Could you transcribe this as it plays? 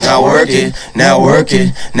now work it, now work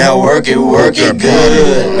it, now work it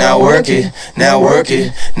good. Now work it, now work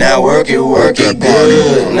it, now work it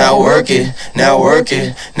good. Now work it, now work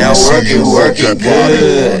it, now work it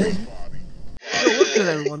good. Yo, what's good,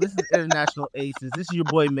 everyone? This is International Aces. This is your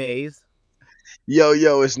boy Maze. Yo,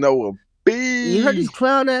 it's Noah You heard B. this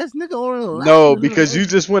clown ass nigga on the No, because you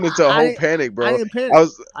just went into a whole panic, I bro. didn't panic. I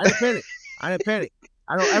was I didn't panic. I didn't panic.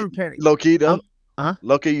 I don't ever panic. low key though. Huh?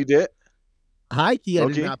 Low key, you did. High key, I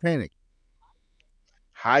did Low-key? not panic.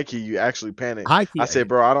 High key, you actually panicked. High key, I said,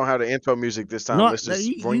 bro, I don't have the intro music this time. No, Let's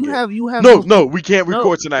just ring it. you have No, we can't No,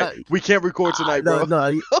 record tonight. We can't record tonight, bro.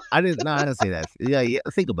 I didn't. No, I didn't say that. Yeah.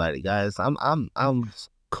 Think about it, guys. I'm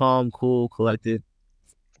calm, cool, collected.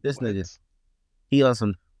 This nigga, he on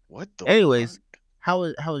some. What the? Anyways, how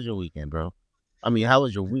was your weekend, bro? I mean, how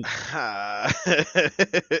was your week?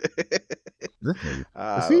 This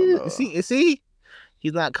nigga. See,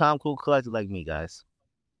 he's not calm, cool, collected like me, guys.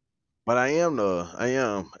 But I am though. I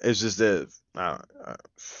am. It's just that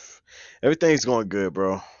everything's going good,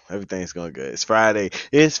 bro. Everything's going good. It's Friday.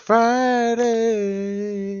 It's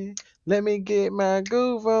Friday. Let me get my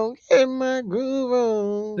groove on. Get my groove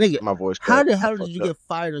on. Nigga, my voice. How the hell did you get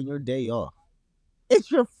fired on your day off? It's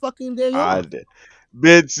your fucking day off. I did.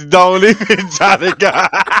 Bitch, don't even try to go.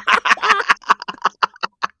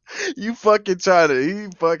 You fucking tried it. He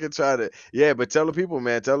fucking tried it. Yeah, but tell the people,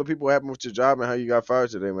 man. Tell the people what happened with your job and how you got fired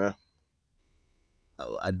today, man.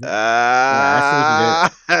 Oh, I did. I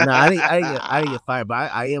didn't get fired, but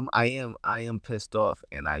I am pissed off,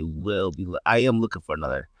 and I am looking for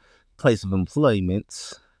another place of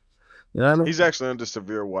employment. You know what I mean? He's actually under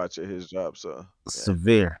severe watch at his job, so yeah.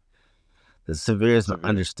 Severe. The severe is an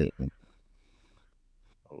understatement.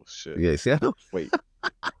 Oh shit! Yeah, see, wait.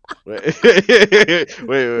 We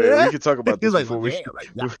can talk about this like, before we. Shit.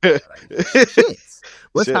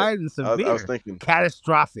 What's higher than severe? I was thinking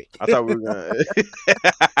catastrophic. I thought we were gonna.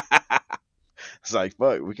 It's like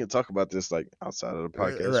fuck. We can talk about this like outside of the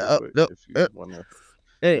podcast if you wanna.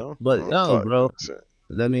 Hey, bro.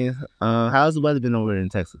 That means how's the weather been over in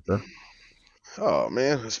Texas, bro? Oh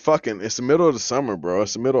man, it's the middle of the summer, bro.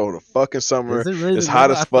 It's the middle of the fucking summer. Really it's hot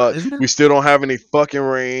as fuck. We still don't have any fucking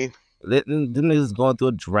rain. Them niggas going through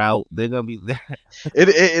a drought. They're gonna be there.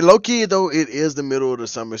 It low key though. It is the middle of the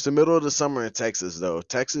summer. It's the middle of the summer in Texas though.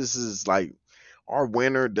 Texas is like our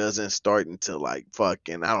winter doesn't start until like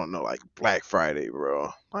fucking I don't know like Black Friday,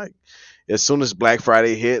 bro. Like as soon as Black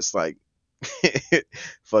Friday hits, like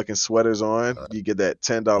fucking sweaters on. You get that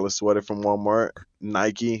 $10 sweater from Walmart.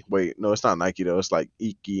 Nike. Wait, no, it's not Nike though. It's like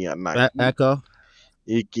Iki and Nike. Echo.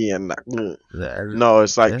 Iki and Nike. No,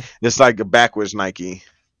 it's like a backwards Nike.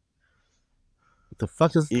 The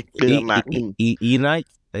fuck is Nike?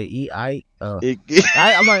 I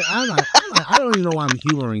don't even know why I'm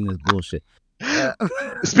humoring this bullshit.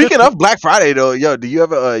 Speaking of Black Friday though, yo, do you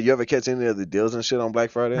ever catch any of the deals and shit on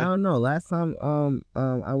Black Friday? I don't know. Last time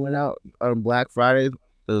I went out on Black Friday,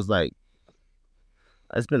 it was like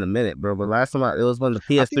it's been a minute, bro. But last time it was when the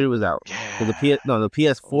PS3 was out. So the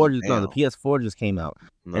PS4 just came out.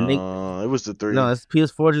 No, it was the 3. No,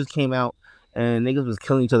 PS4 just came out, and niggas was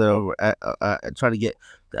killing each other over trying to get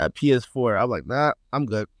that PS4. I'm like, nah, I'm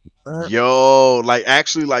good. Yo, like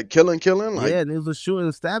actually, like killing, like yeah, niggas was shooting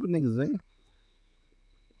and stabbing niggas, man.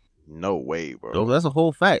 No way, bro. So that's a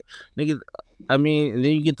whole fact, niggas. I mean, and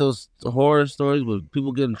then you get those horror stories with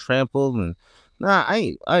people getting trampled, and nah,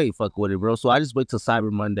 I ain't fuck with it, bro. So I just wait till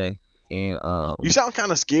Cyber Monday. And you sound kind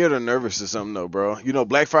of scared or nervous or something, though, bro. You know,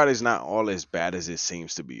 Black Friday's not all as bad as it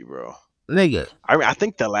seems to be, bro. Nigga, I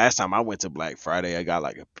think the last time I went to Black Friday, I got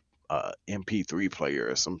like a MP3 player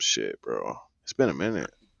or some shit, bro. It's been a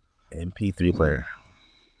minute. MP3 player.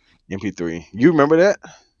 MP3. You remember that?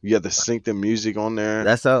 You had to sync the music on there.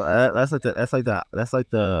 That's like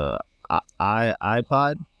the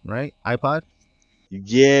iPod, right? iPod.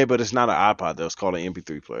 Yeah, but it's not an iPod though. It's called an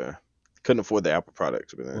MP3 player. Couldn't afford the Apple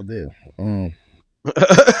products. Well, damn.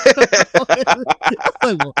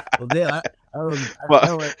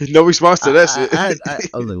 No response to that shit. I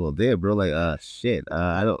was like, well, damn, bro. Like, shit.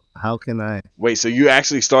 I don't. How can I? Wait, so you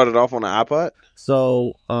actually started off on an iPod?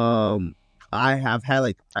 So, I have had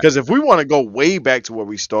like because if we want to go way back to where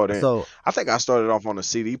we started, so I think I started off on a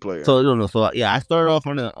CD player. So no, so yeah, I started off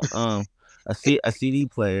on a CD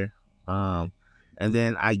player, and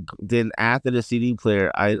then after the CD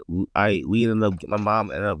player, we ended up my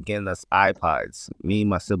mom ended up getting us iPods, me and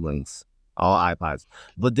my siblings, all iPods.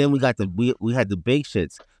 But then we had the big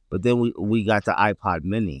shits, but then we got the iPod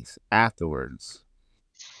minis afterwards.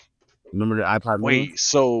 Remember the iPod minis? Wait,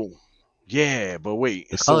 so yeah, but wait,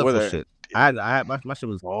 the so colorful shit. I had my shit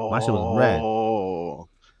was red. Oh,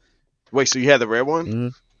 wait, so you had the red one? Mm-hmm.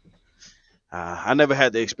 I never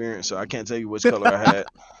had the experience, so I can't tell you which color I had.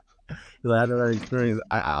 I had that experience.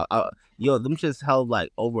 Yo, them just held like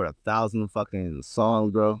over 1,000 fucking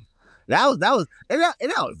songs, bro. That was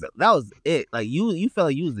it. Like you felt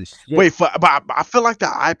like you was the shit. Wait, but I feel like the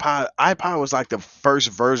iPod was like the first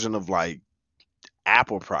version of like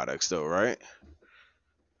Apple products, though, right?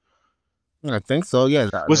 I think so. Yeah.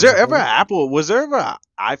 Was there ever an Apple? Was there ever an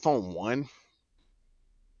iPhone 1?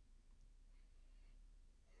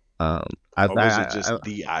 Um, I Or was it I, just I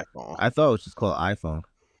the iPhone? I thought it was just called iPhone.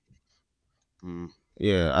 Mm.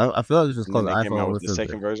 Yeah, I feel like it's just And then called they came out iPhone with with the the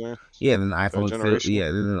second version, yeah, then the third iPhone generation,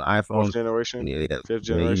 then the fourth iPhone generation, yeah, fifth yeah,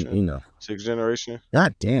 generation, you know. sixth generation,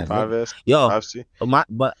 God damn, nigga. 5S, Yo, 5C.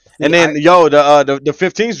 but And see, then the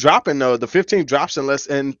 15's dropping though. The 15 drops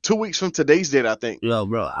in 2 weeks from today's date, I think.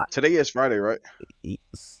 bro, Today is Friday, right?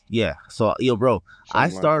 yeah. So, yo, bro, I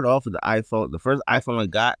Something like started off with the iPhone. The first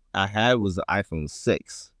iPhone I had was the iPhone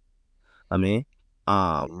 6. I mean,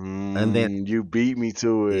 and then you beat me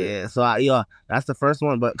to it. yeah, so that's the first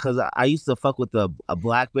one. But because I used to fuck with a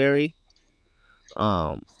BlackBerry.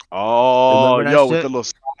 Oh, Remember that yo, with the shit? little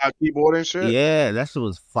slide keyboard and shit. Yeah, that shit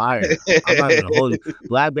was fire. I'm not even gonna hold you.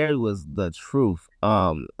 BlackBerry was the truth.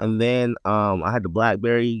 And then I had the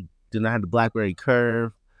BlackBerry. Then I had the BlackBerry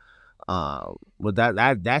Curve. But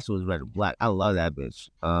that shit was red and black. I love that bitch.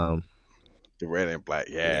 The red and black,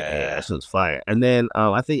 Yeah, yeah. that shit was fire. And then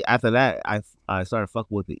I think after that I started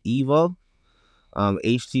fucking with the Evo.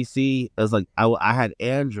 HTC. It was like I had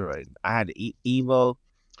Android. I had the Evo,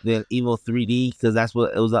 then Evo 3D because that's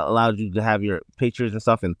what it was allowed you to have your pictures and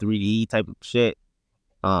stuff in 3D type of shit.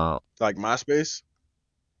 Like MySpace.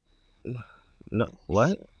 No,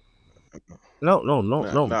 what? No, no, no,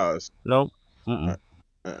 No, no, no. It's, no. uh, Mm-mm.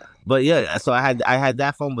 uh, But yeah, so I had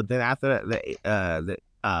that phone, but then after that, the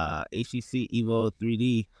HTC Evo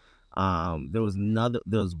 3D, there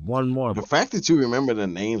was one more. the fact that you remember the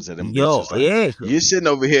names of them Yo, bitches, like yeah, you're sitting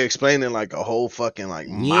over here explaining like a whole fucking like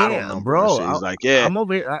model yeah, number and bro. shit. He's like, yeah, I'm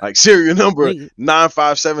over here. like serial number Nigga,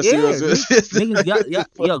 95700. yeah, niggas got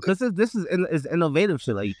yo, cause this is innovative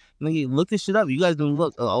shit. Like, nigga, look this shit up. You guys can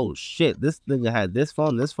look. Oh shit, this nigga had this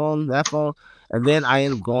phone, that phone, and then I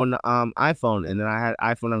ended up going to iPhone, and then I had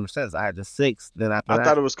iPhone ever since. I had the 6. Then after I that,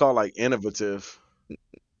 thought it was called like innovative.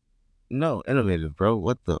 no, innovative, bro.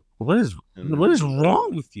 What is Innovative.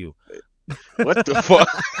 wrong with you? What the fuck?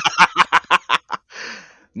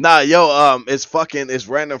 Nah, yo, it's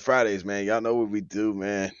random Fridays, man. Y'all know what we do,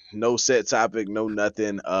 man. No set topic, no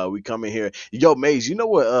nothing. We come in here. Yo, Maze, you know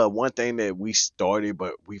what one thing that we started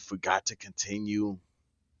but we forgot to continue?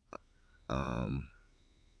 Um.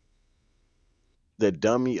 The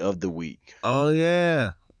dummy of the week. Oh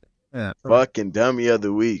yeah. Yeah. Fucking dummy of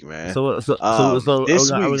the week, man. So This are we week's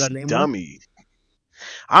gonna name one? dummy.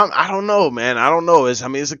 I don't know, man. I don't know. It's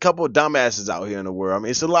a couple of dumbasses out here in the world. I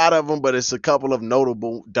mean, it's a lot of them, but it's a couple of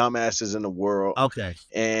notable dumbasses in the world. Okay. So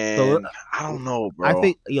And I don't know, I bro.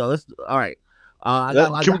 think let's all right. I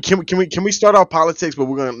got Can we start off politics, but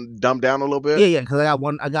we're gonna dumb down a little bit? yeah, because I got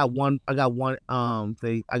one thing.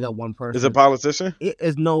 I got one Is a person. politician? It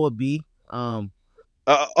is Noah B. Uh,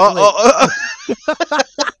 Wait. uh.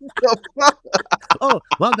 Oh,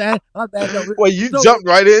 my bad. No, Well, you no, jumped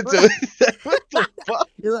right into it. What the fuck?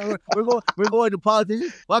 we're going to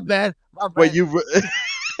politicians. My bad. Well, you.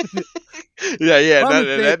 Yeah. My That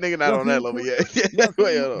mistake. nigga not Yo, on can that we- level can yet. we- yo,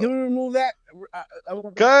 Wait, hold can on. we remove that?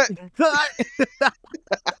 Cut.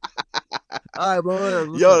 All right, bro.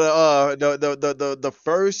 Listen. Yo, the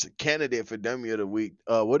first candidate for Dummy of the Week.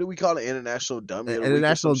 What do we call it? International Dummy of the Week or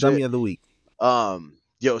International some Dummy shit? of the Week.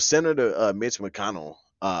 Yo, Senator Mitch McConnell.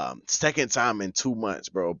 Second time in 2 months,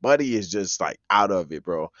 bro. Buddy is just like out of it,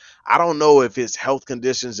 bro. I don't know if it's health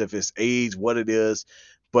conditions, if it's age, what it is,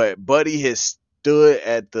 but Buddy has stood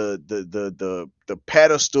at the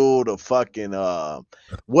pedestal, the fucking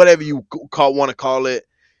whatever you want to call it.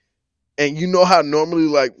 And you know how normally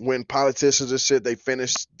like when politicians and shit they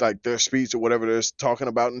finish like their speech or whatever they're talking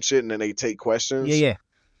about and shit, and then they take questions. Yeah.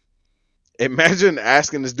 Imagine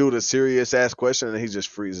asking this dude a serious ass question and he just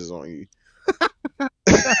freezes on you.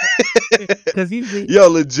 Because he's Yo,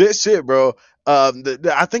 legit shit, bro. I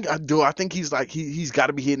think he's like he's got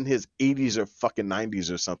to be hitting his 80s or fucking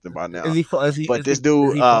 90s or something by now. But this dude,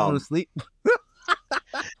 is he falling asleep?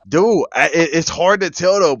 dude, it's hard to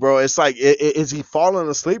tell though, bro. It's like, is he falling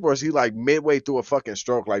asleep or is he like midway through a fucking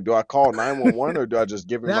stroke? Like, do I call 911 or do I just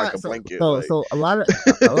give him like a blanket? So a lot of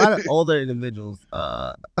older individuals,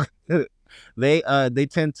 they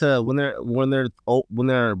tend to when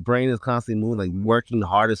their brain is constantly moving, like working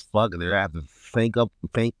hard as fuck, and they have to think,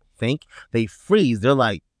 they freeze. They're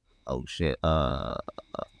like, oh shit.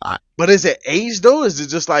 But is it age though? Is it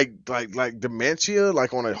just like dementia,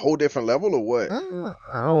 like on a whole different level, or what?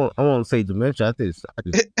 I won't say dementia. I just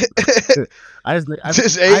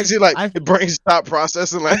This age, he like I his brain stop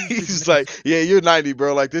processing. Like I just he's think just that's like, yeah, you're 90,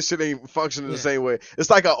 bro. Like this shit ain't functioning the yeah. same way. It's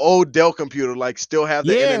like an old Dell computer, like still have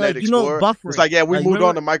the Yeah, Internet like you know Explorer. It's buffering. like, yeah, we Like moved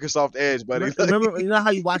on to Microsoft Edge, buddy. Like, remember you know how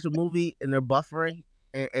you watch a movie and they're buffering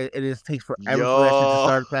and it just takes forever for that shit to yo,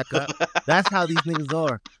 start back up. That's how these niggas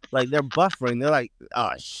are. Like they're buffering. They're like,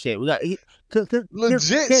 oh shit, we got.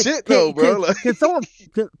 legit shit though, bro. Like, Can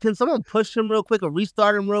someone push him real quick or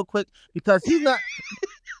restart him real quick because he's not.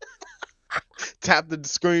 tap the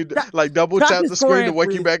screen, Tap- like double tap tap his the screen to forehead,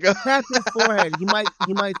 wake you please. back up. Tap his forehead. He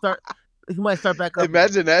might start back up.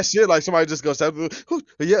 Imagine that shit. Like somebody just goes,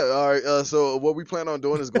 yeah, all right. So what we plan on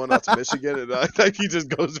doing is going out to Michigan, and like he just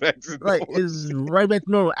goes back to Like normal it's shit. right back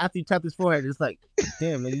to normal after you tap his forehead. It's like,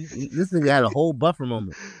 damn, man, this nigga had a whole buffer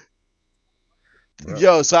moment. Bro.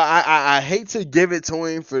 Yo, so I hate to give it to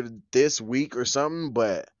him for this week or something,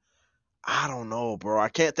 but I don't know, bro. I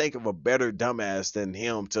can't think of a better dumbass than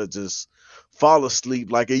him to just fall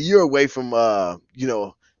asleep like a year away from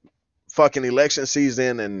fucking election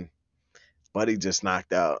season, and buddy just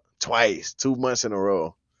knocked out twice, 2 months in a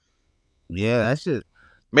row. Yeah, that shit.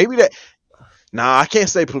 Maybe that. Nah, I can't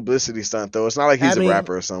say publicity stunt though. It's not like he's a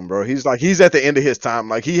rapper or something, bro. He's at the end of his time.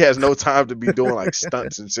 Like he has no time to be doing like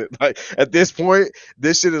stunts and shit. Like at this point,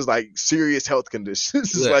 this shit is like serious health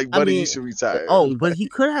conditions. It's like, buddy, you should retire. Oh, but he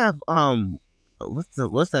could have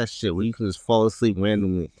what's that shit where you can just fall asleep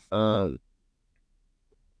randomly?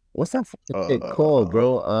 What's that fucking shit called,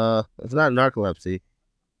 bro? It's not narcolepsy.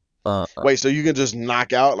 Wait, so you can just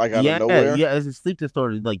knock out like out of nowhere? Yeah, it's a sleep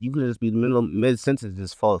disorder. Like you can just be mid sentence,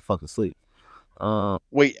 just fall the fuck asleep.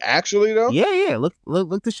 Wait, actually though? Yeah.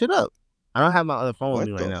 Look this shit up. I don't have my other phone with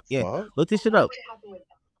me right now. Fuck? Yeah, look this shit up.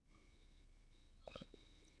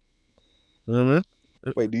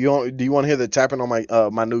 Wait, do you want to hear the tapping on my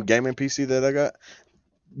my new gaming PC that I got?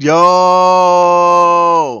 Yo,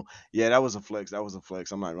 yeah, that was a flex.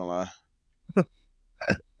 I'm not gonna lie.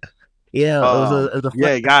 Yeah, it was a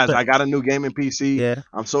yeah, guys, I got a new gaming PC. Yeah,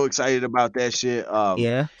 I'm so excited about that shit.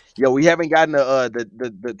 yeah. Yo, we haven't gotten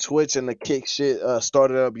the Twitch and the Kick shit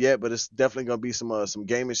started up yet, but it's definitely gonna be some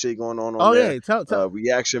gaming shit going on there. Yeah, tell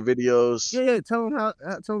reaction videos. Yeah, tell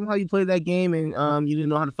them how you played that game and you didn't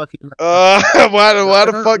know how to fucking. Why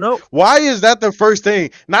the fuck? Nope. Why is that the first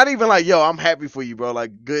thing? Not even like, yo, I'm happy for you, bro.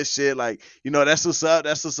 Like good shit. Like that's what's up.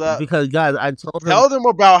 That's what's up. Because guys, I tell them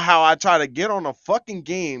about how I tried to get on a fucking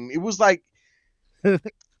game. It was like.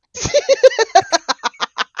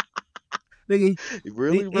 Nigga,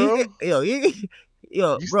 really, bro?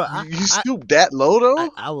 Yo, bro, you stooped that low though?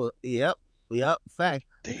 I was, yep, fact.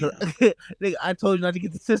 Damn. Nigga, I told you not to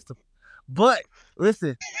get the system, but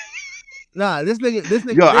listen, nah, this nigga,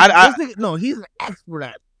 nigga, no, he's an expert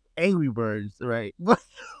at Angry Birds, right?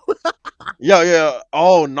 Yeah.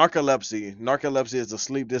 Oh, narcolepsy. Narcolepsy is a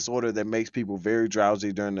sleep disorder that makes people very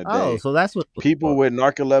drowsy during the day. Oh, so that's what people with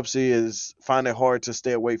narcolepsy find it hard to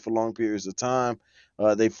stay awake for long periods of time.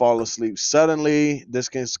 They fall asleep suddenly. This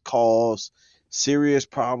can cause serious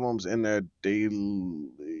problems in their daily.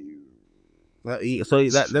 So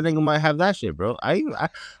that nigga might have that shit, bro.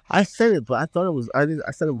 I said it, but I thought it was. I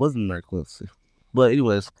said it wasn't narcolepsy. But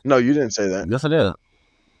anyways, no, you didn't say that. Yes, I did.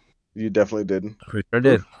 You definitely didn't. Pretty sure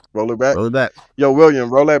did. Roll it back. Roll it back. Yo, William,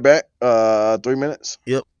 roll that back. 3 minutes.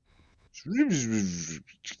 Yep.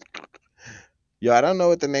 Yo, I don't know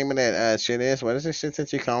what the name of that shit is. What is this shit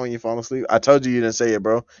that you call when you fall asleep? I told you didn't say it,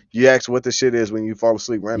 bro. You asked what the shit is when you fall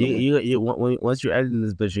asleep randomly. Once you're editing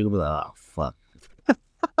this bitch, you're gonna be like, oh fuck.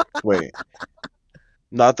 Wait.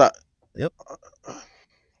 No, I thought. Yep.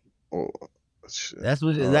 Oh, shit. That's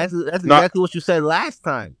exactly what you said last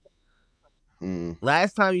time.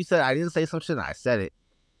 Last time you said I didn't say some shit. I said it.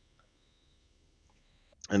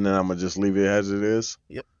 And then I'm gonna just leave it as it is.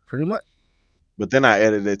 Yep, pretty much. But then I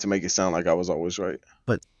edited it to make it sound like I was always right.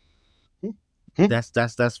 But that's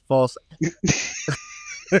false.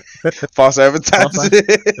 False advertising.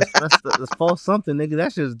 That's false something, nigga.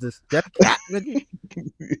 That shit's just that cat, nigga.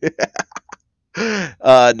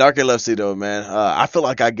 Narcolepsy though, man. I feel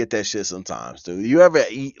like I get that shit sometimes, dude. You ever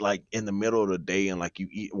eat like in the middle of the day and like you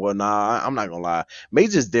eat? Well, nah, I'm not gonna lie.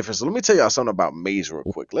 Maize is different. So let me tell y'all something about maize real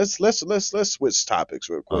quick. Let's switch topics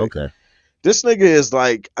real quick. Okay. This nigga is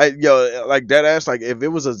like, like that ass. Like if it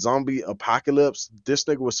was a zombie apocalypse, this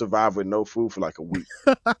nigga would survive with no food for like a week.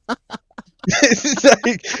 Like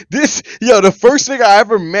this, the first nigga I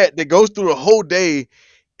ever met that goes through the whole day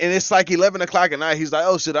and it's like 11 o'clock at night. He's like,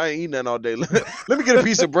 oh shit, I ain't eating nothing all day. Let me get a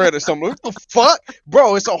piece of bread or something. What the fuck,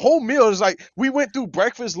 bro? It's a whole meal. It's like we went through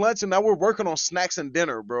breakfast, lunch, and now we're working on snacks and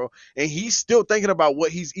dinner, bro. And he's still thinking about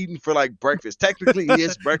what he's eating for like breakfast. Technically,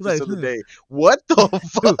 it's breakfast Like, of the day. What the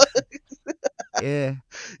fuck? yeah.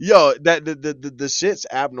 Yo, that the shit's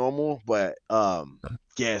abnormal, but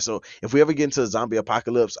yeah. So if we ever get into a zombie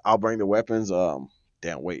apocalypse, I'll bring the weapons.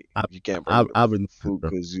 Damn, wait, you can't bring I'll the bring the food food.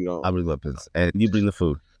 because you don't. I'll bring weapons, and you bring the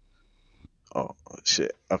food. Oh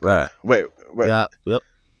shit. Okay. Right. Wait. Yeah. Yep.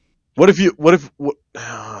 What if you? What if? What?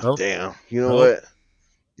 Oh, Nope. damn. You know Nope. what?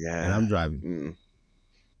 Yeah. And I'm driving.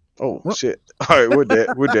 Oh What? shit! All right, we're dead.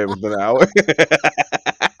 We're dead within an hour.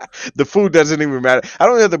 The food doesn't even matter. I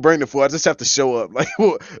don't have to bring the food. I just have to show up. Like,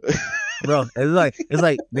 Bro, it's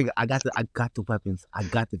like, nigga, I got the weapons. I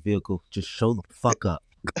got the vehicle. Just show the fuck up.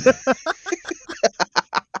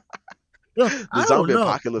 Yo, the I don't zombie know,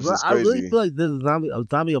 apocalypse bro. is I really crazy. feel like this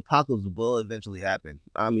zombie apocalypse will eventually happen.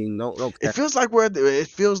 I mean, no. It feels like we're. It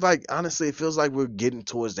feels like honestly, it feels like we're getting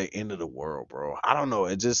towards the end of the world, bro. I don't know.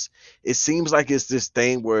 It seems like it's this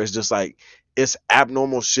thing where it's just like it's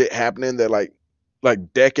abnormal shit happening that like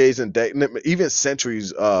decades and even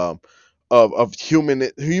centuries of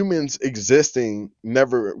humans existing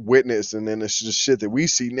never witnessed, and then it's just shit that we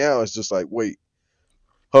see now. It's just like wait,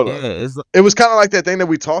 hold Yeah, up. it's It was kind of like that thing that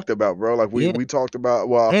we talked about, bro. Like yeah, we talked about.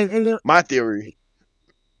 Well, and my theory.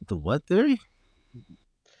 the what theory?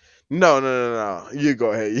 No. You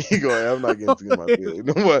go ahead. You go ahead. I'm not getting into my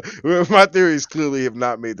theory. My theories clearly have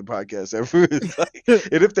not made the podcast ever. It's like,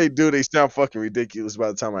 and if they do, they sound fucking ridiculous by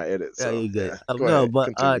the time I edit. Yeah, So you good? yeah, go No, ahead. but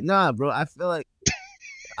Continue. nah, bro. I feel like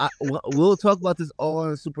we'll talk about this all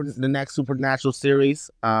in the next Supernatural series.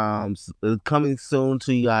 Coming soon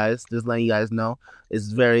to you guys. Just letting you guys know. It's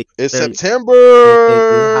It's very September.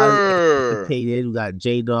 it's highly anticipated. We got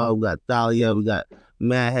J Dog, we got Thalia, we got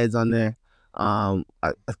Mad Heads on there. I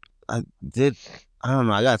don't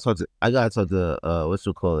know. I gotta talk to what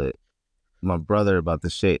you call it, my brother about the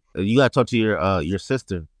shit. You gotta talk to your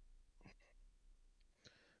sister.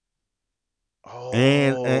 Oh,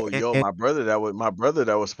 yo, And my brother that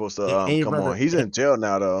was supposed to and your come brother. on. He's in jail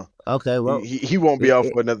now though. Okay, well, He won't be out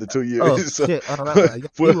for another 2 oh years. So shit! what,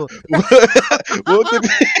 We'll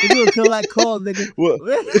kill that call, nigga. what,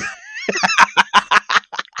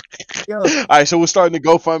 Yo, all right, so we're starting to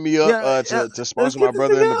GoFundMe up yeah, to let's sponsor get my this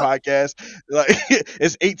brother thing in the out. podcast. Like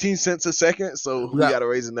it's 18 cents a second, so We we got, got to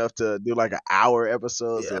raise enough to do like an hour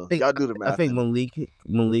episode. yeah, So y'all do the I math. think Malik.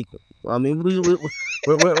 I mean, we're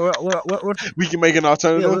We can make an yeah,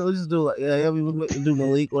 alternative. we'll just do we'll do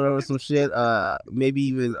Malik, whatever, some shit. Maybe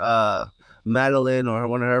even Madeline or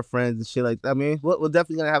one of her friends and shit like that. I mean, we're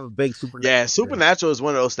definitely gonna have a big Supernatural. Yeah, Supernatural is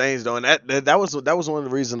one of those things though, and that was one of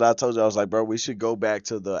the reasons I told you I was like, bro, we should go back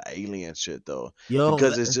to the alien shit though, Yo,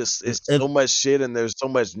 because it's so much shit and there's so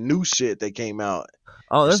much new shit that came out.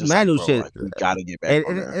 oh, It's that's just mad like, new bro, shit. like, we gotta get back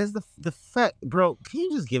on there. It's the fact, bro. Can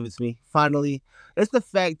you just give it to me? Finally, it's the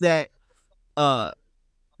fact that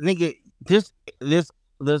nigga,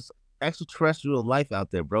 there's extraterrestrial life out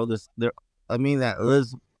there, bro. I mean, that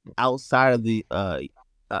lives outside of the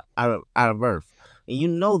out of Earth, and you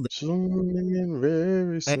know that. Soon and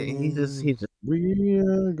very And he's just we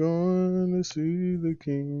are going to see the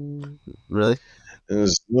king. really.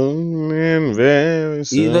 Soon and very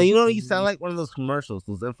soon. You sound like one of those commercials,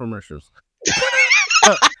 those infomercials.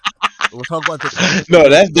 We'll talk about No,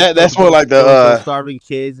 that's more like the starving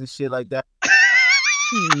kids and shit like that.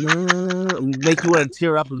 Make you want to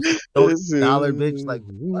tear up and $1 bitch, like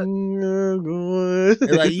what?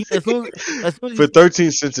 And like as soon as for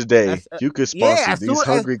 13 cents a day, you could sponsor these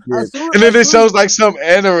hungry kids. And then it shows like some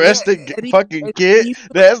anorexic fucking kid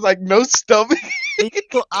that has like no stomach. And you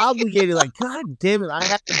feel obligated, like, God damn it, I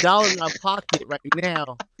have $1 in my pocket right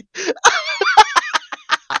now.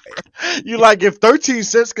 You like, if 13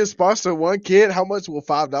 cents can sponsor one kid, how much will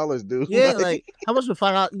 $5 do? Yeah, like how much will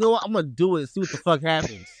 $5? You know what? I'm gonna do it and see what the fuck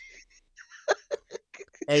happens.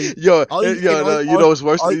 And you know what's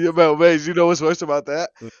worse? You know what's worse about that?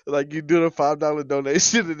 Like, you do the $5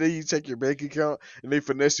 donation and then you check your bank account and they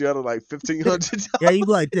finesse you out of like $1,500. Yeah, you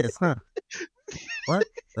be like this, huh? What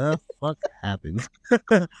the fuck happened?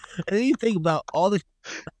 And then you think about all the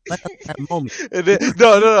like that moment. And then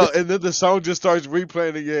no, and then the song just starts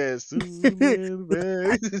replaying in your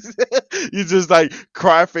head. You just like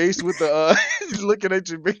cry face with the looking at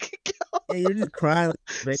your bank account. Yeah, you're just crying.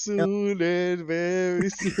 Like, soon and very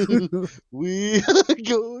soon we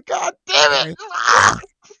go. God damn it!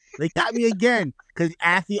 They got me again. Because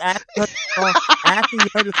after you heard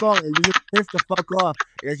the song and you just pissed the fuck off,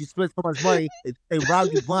 and you spent so much money, they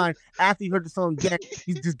robbed you blind. After you heard the song again,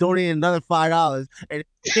 you just donated another $5, and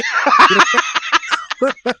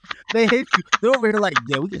they hit you. They're over here like,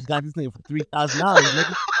 yeah, we just got this thing for $3,000.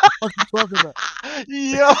 Nigga, what the fuck you talking about?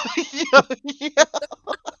 Yo.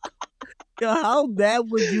 Yo, how bad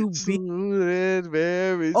would you be? Soon and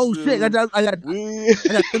very Oh shit! I got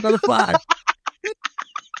another 5.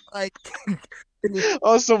 Like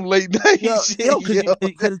on some late night shit.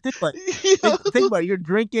 Because think about it. You're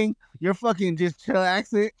drinking, you're fucking just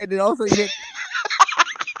chillaxing, and then also you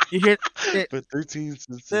hit for 13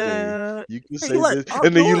 cents a day. You can say like, this,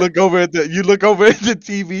 and then you look over at the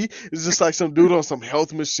TV. It's just like some dude on some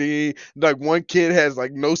health machine. Like one kid has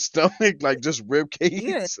like no stomach, like just rib cage.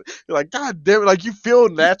 Yeah. You're like, God damn it! Like you feel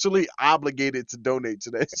naturally obligated to donate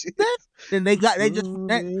to that shit. Then they just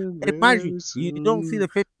and mind you don't see the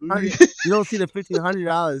 $1,500. You don't see the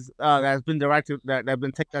 $1,500 that's been directed that's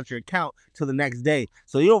been taken out your account till the next day.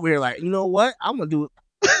 So you're over here like, you know what? I'm gonna do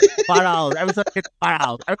 $5 every time I hit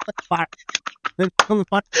 $5.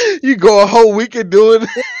 You go a whole weekend doing it.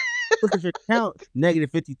 Look at your account,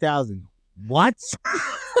 negative 50,000. What?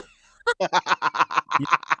 And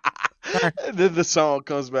then the song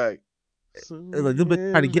comes back. Like, they've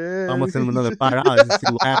been trying to get. I'm gonna send them another $5 to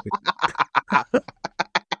see what happens.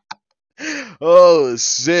 Oh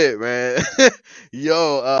shit, man!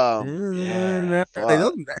 Yo, I'm not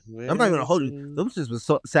even gonna hold you. Those just was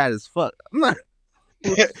so sad as fuck. I'm not.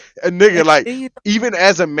 A nigga, like, even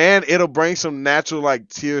as a man, it'll bring some natural like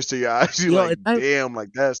tears to your eyes. You're like, damn,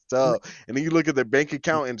 like that's tough. And then you look at the bank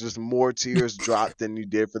account and just more tears drop than you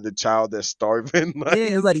did for the child that's starving. Like,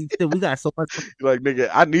 yeah, it's like we got so much. Like, nigga,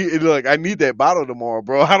 I need that bottle tomorrow,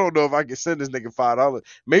 bro. I don't know if I can send this nigga $5.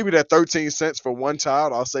 Maybe that 13 cents for one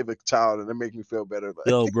child, I'll save a child and it make me feel better. Like,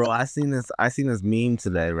 yo, bro, I seen this meme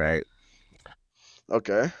today, right?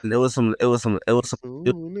 Okay. And it was some soon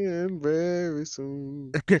and very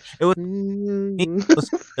soon. It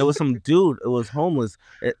was some dude. It was homeless,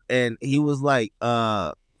 and he was like,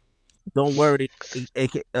 "Don't worry,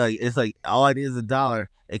 it's like all I need is $1.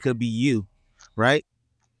 It could be you, right?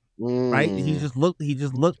 Right?" He just looked. Like,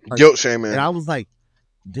 guilt shaming, and I was like,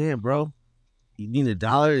 "Damn, bro, you need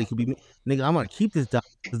 $1? It could be me, nigga. I'm gonna keep this $1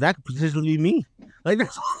 because that could potentially be me." Like,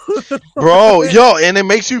 bro, yo, and it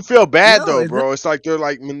makes you feel bad though, bro. It's like they're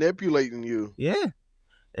like manipulating you. Yeah,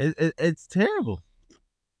 it's terrible.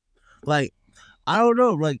 Like, I don't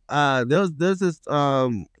know. Like, there's this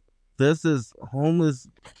homeless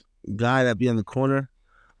guy that be on the corner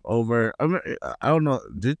over. I don't know.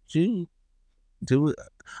 Did you?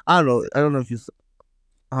 I don't know if you.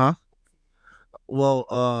 Huh?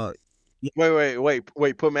 Well,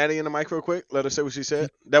 Wait. Put Maddie in the mic real quick. Let her say what she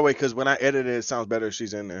said. That way, because when I edit it sounds better if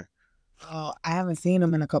she's in there. Oh, I haven't seen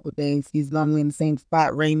him in a couple of days. He's normally in the same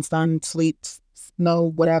spot: rain, sun, sleet,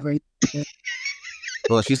 snow, whatever.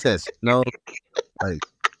 Well, she says no. Like,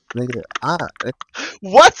 nigga,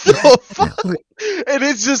 what the fuck? And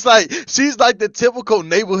it's just like she's like the typical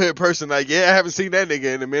neighborhood person. Like, yeah, I haven't seen that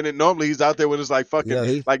nigga in a minute. Normally he's out there when it's like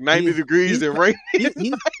fucking like 90 degrees and rain. He's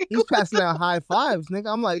passing out high fives,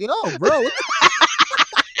 nigga. I'm like, yo, bro.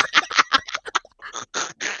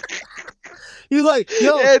 He's like,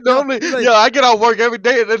 yo, yeah, normally, yo, I get out work every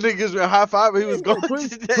day and that nigga gives me a high five and he was going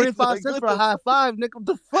 25 like, cents for a high five, nigga. What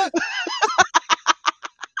the fuck?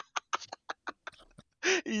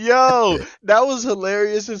 Yo, that was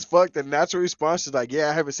hilarious as fuck. The natural response is like, yeah,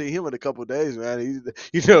 I haven't seen him in a couple of days, man.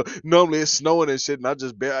 Normally it's snowing and shit, and I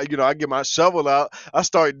just, I get my shovel out, I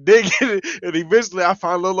start digging, and eventually I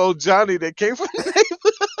find little old Johnny that came from the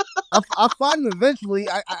neighborhood. I find him eventually.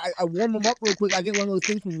 I warm him up real quick. I get one of those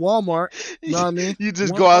things from Walmart. You know what I mean? You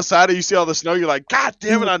just go outside and you see all the snow. You're like, God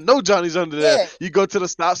damn it, I know Johnny's under there. Yeah. You go to the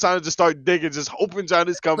stop sign and just start digging, just hoping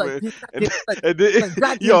Johnny's coming. And then you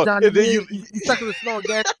stuck in the snow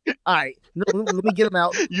again. All right, let me get him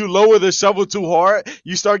out. You lower the shovel too hard.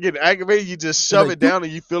 You start getting aggravated. You just shove it down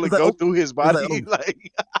and you feel it go through his body.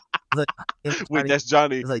 Wait, that's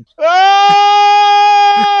Johnny. It's like,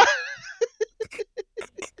 ah!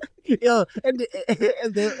 Yo, and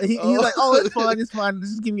he's like, oh, it's fine.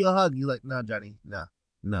 Just give me a hug. He's like, no, Johnny,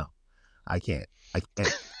 no, I can't.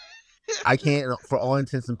 For all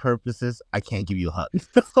intents and purposes, I can't give you a hug. It's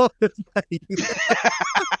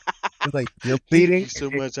like you're Thank pleading. you so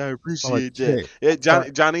much. I Oh appreciate that. shit! Yeah, So,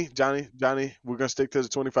 Johnny. We're gonna stick to the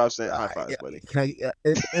 25-cent high fives, yeah, buddy. can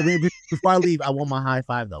I mean, before I leave, I want my high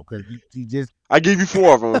five though, because you just I give you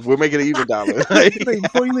 4 of them. We'll make it an even dollar. like,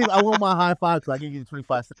 before you leave, I want my high five because I gave you the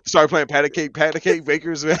 25 cents. Start playing patty cake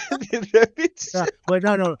bakers, man. Yeah, but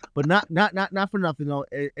no, but not for nothing. No,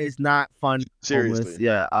 it's not fun. Homeless, Seriously.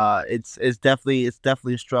 yeah. It's definitely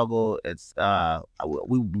a struggle. It's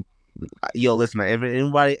we yo, listen, man,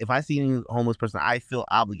 if I see any homeless person, I feel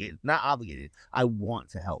obligated. Not obligated. I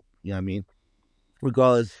want to help. You know what I mean?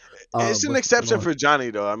 Regardless of It's an what's going exception on. for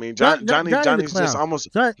Johnny though. I mean, Johnny's a Johnny's just clown. almost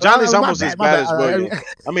Oh, Johnny's my almost as bad, my bad bad. as William.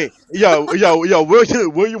 I mean, yo,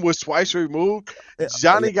 William was twice removed.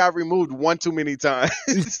 Johnny got removed one too many times.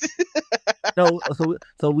 No,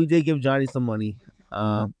 so we did give Johnny some money.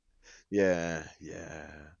 Yeah.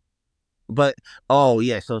 But oh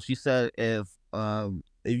yeah, so she said if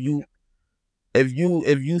you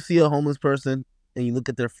see a homeless person and you look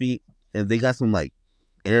at their feet and they got some like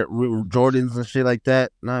Air Jordans and shit like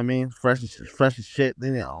that, know what I mean? Fresh as shit, they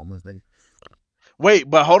ain't homeless. Wait,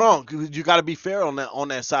 but hold on. You got to be fair on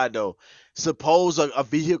that side though. Suppose a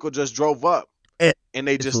vehicle just drove up Eh, and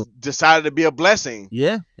they it's just a- decided to be a blessing.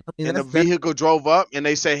 Yeah, I mean And the that's vehicle drove up and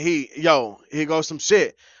they say, "Hey, yo, here goes some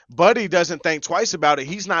shit." Buddy doesn't think twice about it.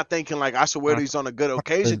 He's not thinking like I should wear these on a good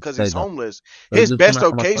occasion because he's homeless. Let's His just best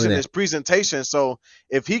come out my occasion money is presentation. So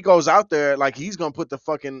if he goes out there, like he's gonna put the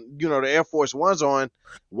fucking the Air Force Ones on,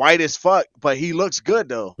 white as fuck, but he looks good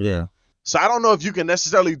though. Yeah. So I don't know if you can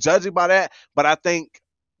necessarily judge it by that, but I think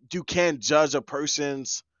you can judge a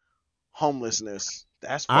person's homelessness.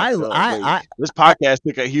 That's fucked up. Wait, this podcast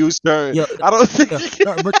took a huge turn. Yo, I don't think.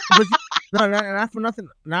 no, but no, not for nothing.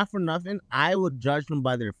 Not for nothing. I would judge them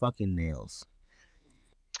by their fucking nails.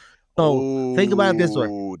 So think about it this way.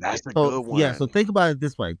 That's a good one. Yeah. So think about it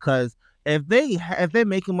this way, because if they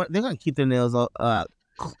making money, they're gonna keep their nails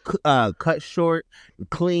cut short,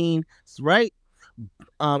 clean, right?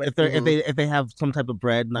 If they have some type of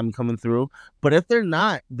bread and I'm coming through, but if they're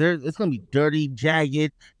not, it's gonna be dirty,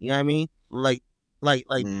 jagged. You know what I mean? Like.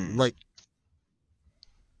 I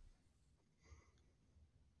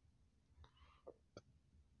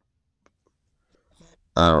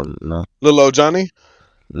don't know. Little old Johnny?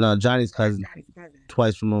 No, Johnny's cousin,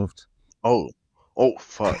 twice removed. Oh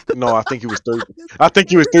fuck! No, I think he was 3. I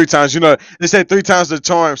think he was 3 times. They said 3 times the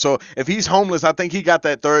charm. So if he's homeless, I think he got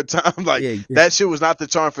that 3rd time. Like that shit was not the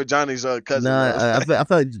charm for Johnny's cousin. No, I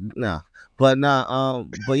feel like no, but no,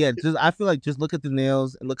 but yeah, I feel like just look at the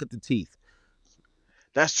nails and look at the teeth.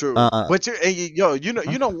 That's true. But one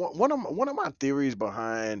of my theories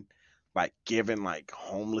behind like giving like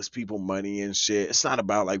homeless people money and shit, it's not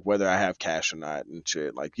about like whether I have cash or not and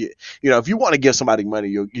shit. Like if you want to give somebody money,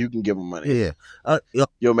 you can give them money. Yeah.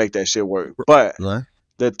 You'll make that shit work. But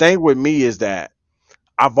the thing with me is that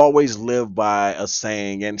I've always lived by a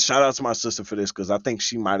saying, and shout out to my sister for this because I think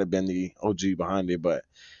she might have been the OG behind it. But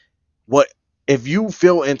if you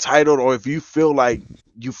feel entitled or if you feel like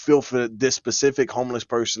you feel for this specific homeless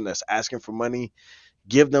person that's asking for money,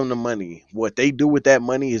 give them the money. What they do with that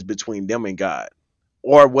money is between them and God,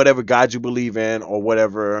 or whatever God you believe in, or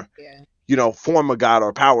whatever form of God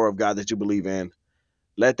or power of God that you believe in.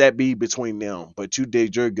 Let that be between them. But you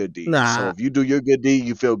did your good deed. So if you do your good deed,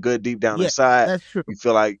 you feel good deep down inside. That's true. You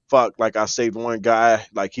feel like fuck, like I saved one guy.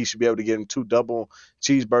 Like he should be able to get him 2 double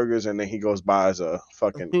cheeseburgers, and then he goes buys a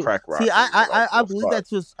fucking crack rock. See, I believe that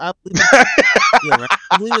to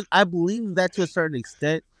I believe that to a certain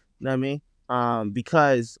extent. You know what I mean?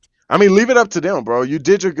 Because I mean, leave it up to them, bro. You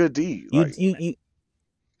did your good deed. You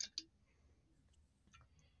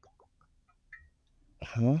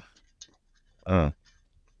huh?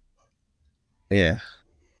 Yeah.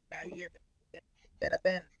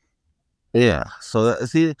 Yeah. So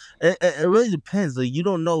see, it really depends. Like you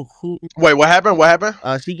don't know who. Wait, what happened? What happened?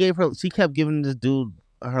 She kept giving this dude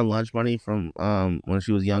her lunch money from when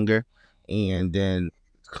she was younger, and then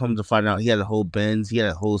come to find out he had a whole Benz, he had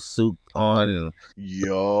a whole suit on, and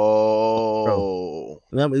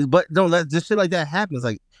but no, this shit like that happens.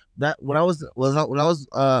 Like that when I was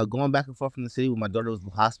going back and forth from the city when my daughter was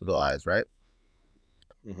hospitalized, right?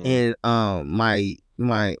 Mm-hmm. And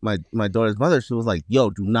my daughter's mother, she was like,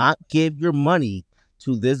 "Yo, do not give your money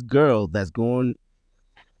to this girl that's going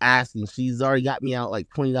asking. She's already got me out like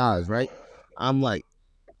 $20, right?" I'm like,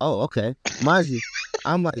 "Oh, okay." Mind you,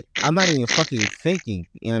 I'm like, I'm not even fucking thinking.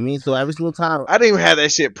 You know what I mean? So every single time, I didn't even have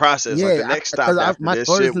that shit processed. Yeah, like the next stop after my this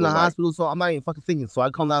daughter's shit in the was hospital, so I'm not even fucking thinking. So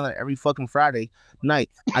I come down there every fucking Friday night.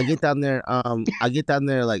 I get down there. I get down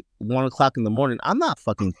there like 1:00 in the morning. I'm not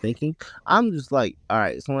fucking thinking. I'm just like, all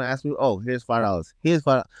right. Someone asked me, "Oh, here's $5. Here's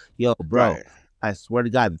 $5." Yo, bro. Right. I swear to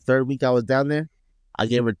God, the third week I was down there, I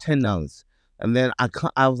gave her $10, and then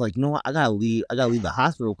I was like, you know what? I gotta leave. I gotta leave the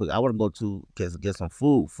hospital real quick. I want to go to get some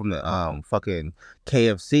food from the fucking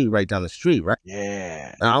KFC right down the street, right?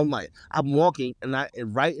 Yeah. And I'm like, I'm walking, and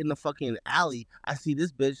right in the fucking alley, I see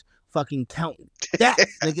this bitch fucking counting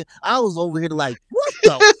stacks, nigga. I was over here like, what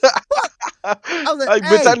the fuck? I was like,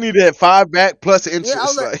 bitch, hey. I need that 5 back plus Yeah, I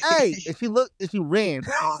was interest. like, hey, and she looked and she ran.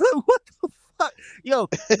 I was like, what the fuck? Yo,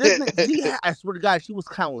 this nigga, I swear to God, she was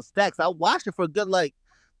counting stacks. I watched her for a good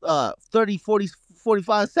 30, 40,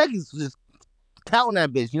 45 seconds just counting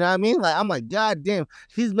that bitch. You know what I mean? Like, I'm like, God damn,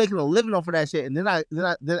 she's making a living off of that shit. And then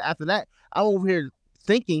after that, I'm over here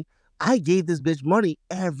thinking I gave this bitch money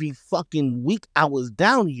every fucking week I was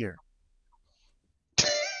down here.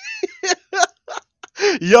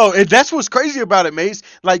 Yo, and that's what's crazy about it, Mace.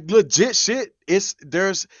 Like legit shit.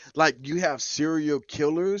 There's like you have serial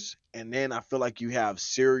killers, and then I feel like you have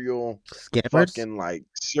serial fucking like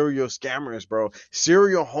serial scammers, bro.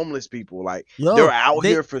 Serial homeless people. Like they're out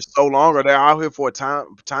here for so long, or they're out here for a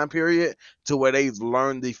time period to where they've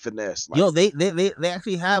learned the finesse. Like, they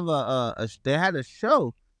actually have they had a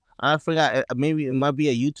show. I forgot, maybe it might be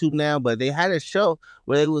a YouTube now, but they had a show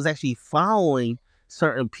where it was actually following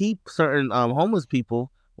certain homeless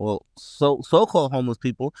people, well, so-called homeless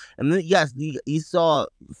people, and then yes, you saw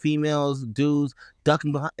females, dudes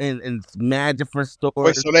ducking behind in mad different stores.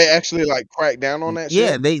 Wait, so they actually like cracked down on that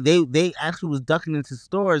yeah, shit? Yeah, they actually was ducking into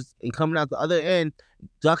stores and coming out the other end,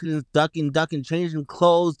 ducking, changing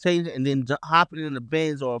clothes, and then hopping in the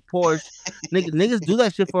Benz or a Porsche. Niggas do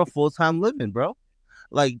that shit for a full-time living, bro.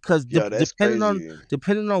 Like, because depending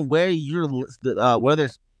on where you're where they're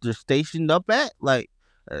stationed up at, like,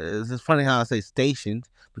 it's just funny how I say stationed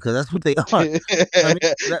because that's what they are. I mean,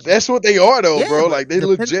 that's what they are though, yeah, bro. Like they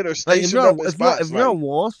legit are stationed up in spots. If you're on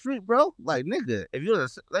Wall Street, bro, like nigga, if you're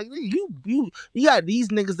like you got these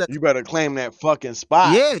niggas that you better claim that fucking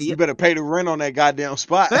spot. Yeah, you better pay the rent on that goddamn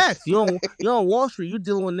spot. Facts. You're on Wall Street. You're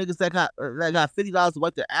dealing with niggas that got $50 to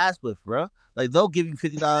wipe their ass with, bro. Like they'll give you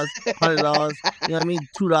 $50, $100. You know what I mean?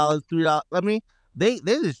 $2, $3. I mean,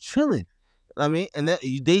 they're just chilling. I mean, and they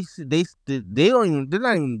don't even, they're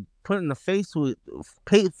not even putting the face to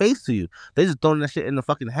you. They just throwing that shit in the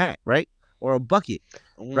fucking hat, right? Or a bucket,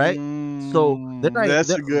 right? So that's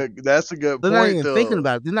a good point. They're not even thinking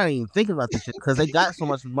about it. They're not even thinking about this shit because they got so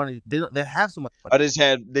much money. They have so much money.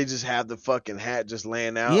 They just have the fucking hat just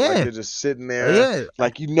laying out. Yeah. Like they're just sitting there. Yeah.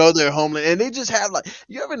 Like they're homeless, and they just have like,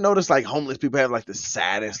 you ever notice like homeless people have like the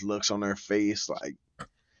saddest looks on their face, like.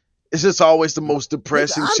 It's just always the most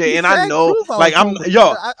depressing shit, and I know, like I'm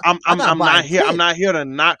not here. I'm not here to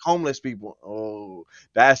knock homeless people. Oh,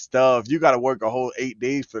 that's tough. You got to work a whole 8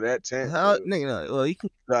 days for that tent. Nigga, well, you can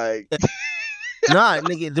like, nah,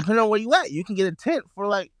 nigga. Depending on where you at, you can get a tent for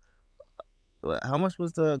like. How much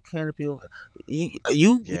was the canopy? No.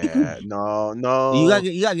 You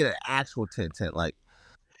gotta get an actual tent, like.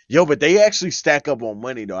 Yo, but they actually stack up on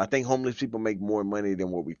money though. I think homeless people make more money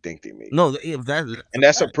than what we think they make. No,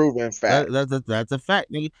 that's a proven fact. That's a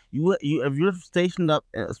fact, nigga. You if you're stationed up,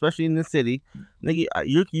 especially in the city, nigga,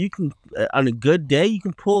 you can on a good day you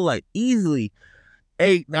can pull like easily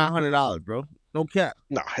 $800-900, bro. No cap.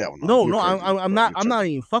 No, hell no. No, I'm not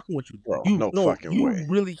even fucking with you, bro. No fucking way. You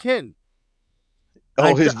really can.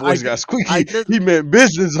 Oh, his voice got squeaky. He meant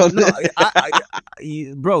business on that.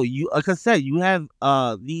 Bro, you like I said, you have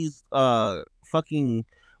these fucking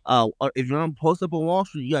if you're on post up on Wall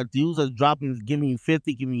Street, you got dudes that's giving you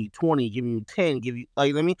 50, giving you 20, giving you 10, give you like,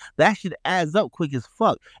 you know what I mean, that shit adds up quick as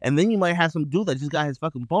fuck. And then you might have some dude that just got his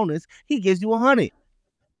fucking bonus, he gives you 100.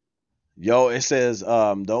 Yo, it says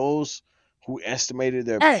those who estimated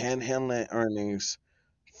their panhandling earnings,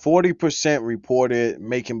 40% reported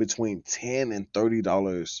making between $10 and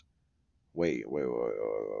 $30. Wait. What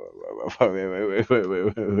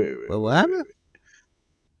happened?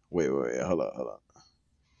 Wait. Hold on.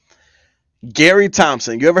 Gary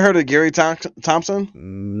Thompson. You ever heard of Gary Thompson?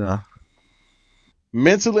 No.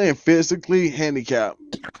 Mentally and physically handicapped.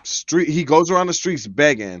 He goes around the streets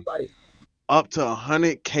begging. Up to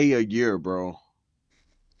 $100K a year, bro.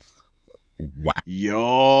 Wow. Yo,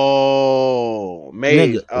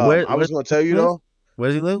 mate. I was gonna tell you though. Where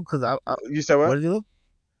does he live? Because you said what? Where does he live?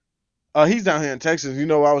 He's down here in Texas. You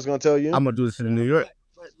know what I was gonna tell you? I'm gonna do this in New York.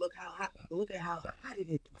 But look at how hot it is.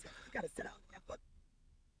 You gotta sit out there.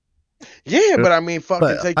 Yeah, but I mean,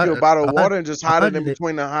 fucking take you a bottle of water and just hide it in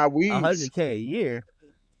between the high weeds. $100K a year.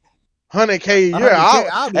 $100K a year.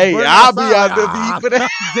 I'll be out there to eat for that.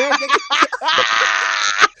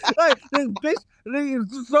 Bitch,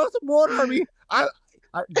 nigga, throw some water on me. You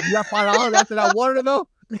got $5 after that water though?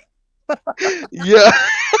 Yeah.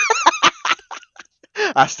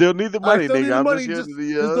 I still need the I money, still need nigga. the I'm money. just here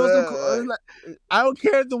to Just throw some. I don't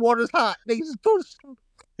care if the water's hot. Nigga, just throw the.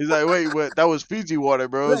 He's like, wait, what? That was Fiji water,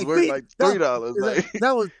 bro. It's Like, worth like $3. Like,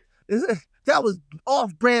 that was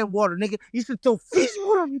off-brand water, nigga. You should throw Fiji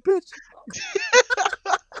water on me, bitch.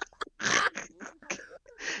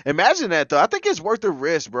 imagine that though. I think it's worth the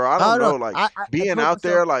risk, bro. I don't know, like being out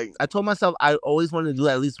there, like I told myself I always wanted to do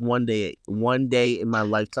that at least one day in my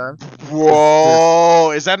lifetime.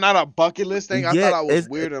 whoa, is that not a bucket list thing? I Yeah, thought I was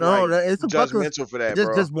weird and like it's a bucket list. judgmental for that, Just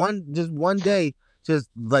bro. just one day, just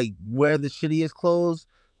like wear the shittiest clothes,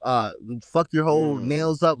 fuck your whole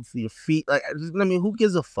nails up for your feet. Like, I mean, who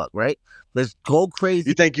gives a fuck, right? Let's go crazy.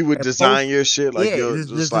 You think you would and design post- your shit like yeah, you're just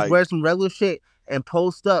just like wear some regular shit and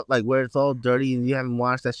post up like where it's all dirty and you haven't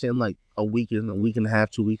washed that shit in like a week and a half,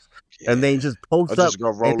 2 weeks, and then just post or up just go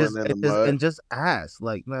and rolling just in the mud? and just ask,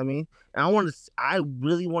 like, you know what I mean? And I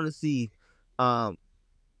really want to see, who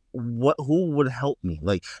would help me,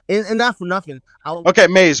 like, and not for nothing. Okay,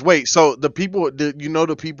 Maze, wait. So the people, you know,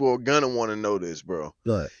 the people are gonna want to know this, bro.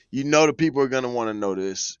 Go ahead. You know, the people are gonna want to know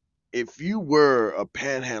this. If you were a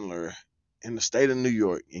panhandler in the state of New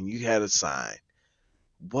York and you had a sign,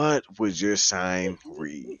 what would your sign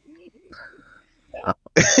read?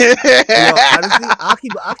 Honestly, I'll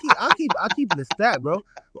keep the stat, bro.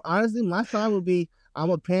 Honestly, my sign would be,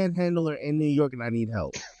 I'm a panhandler in New York and I need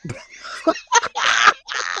help.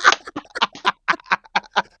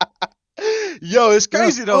 Yo, it's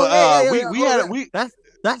crazy though.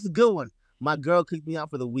 That's a good one. My girl kicked me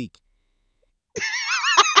out for the week.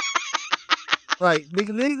 Like,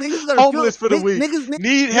 niggas gonna homeless for the week.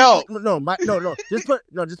 Need help.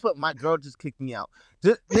 Just put my girl just kicked me out.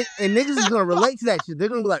 And niggas is gonna relate to that shit. They're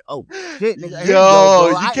gonna be like, oh shit, nigga. Yo,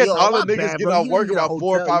 you catch all the niggas getting off work about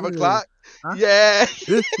 4 or 5 o'clock. Huh? Yeah.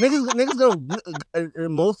 niggas gonna,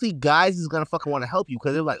 mostly guys is gonna fucking want to help you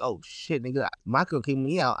because they're like, oh shit, nigga, my girl kicked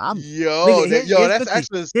me out. That's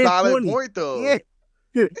actually a solid point though. Yeah.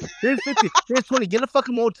 Here's 50. Here's 20. Get a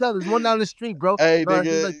fucking motel. There's one down the street, bro. Hey,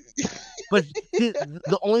 nigga. Like, but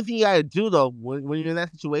the only thing you gotta do though, when you're in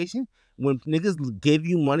that situation, when niggas give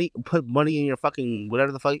you money, put money in your fucking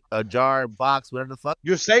whatever the fuck, a jar, box, whatever the fuck,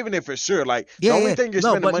 you're saving it for sure. Like the only thing you're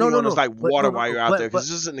spending money on is like water while you're out there, because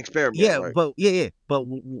it's just an experiment. Yeah, right? But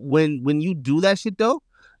when you do that shit though,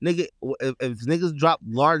 nigga, if niggas drop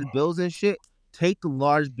large bills and shit, take the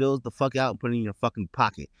large bills the fuck out and put it in your fucking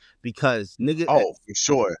pocket, because nigga. Oh, for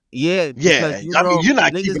sure. Yeah. Because, I mean, you're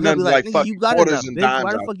not keeping nothing like fucking quarters and dimes.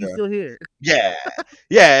 Why the fuck you still here? Yeah.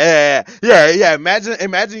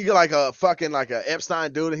 Imagine you get like a fucking like a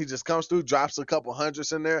Epstein dude and he just comes through, drops a couple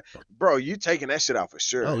hundreds in there, bro. You taking that shit out for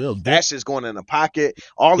sure. Oh, yo, that shit's going in the pocket.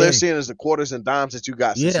 All they're seeing is the quarters and dimes that you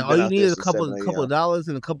got. Yeah, all you need is a couple of dollars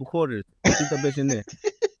and a couple quarters. Keep that bitch in there.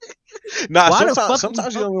 Nah,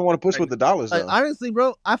 sometimes you don't even want to push with the dollars though. Honestly,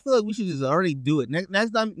 bro, I feel like we should just already do it.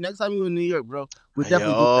 Next time you're in New York, bro, we definitely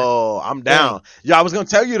do that. Oh, I'm down. Yeah, I was gonna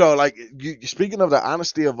tell you though, like speaking of the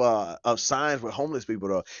honesty of signs with homeless people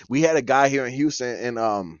though, we had a guy here in Houston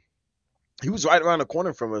and he was right around the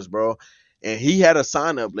corner from us, bro, and he had a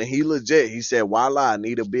sign up and he said, "Voila, I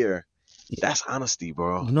need a beer." That's honesty,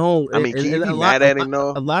 bro. No, I mean, can you be mad at him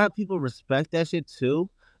though? A lot of people respect that shit too.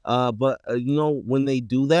 But you know, when they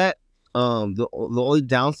do that, the only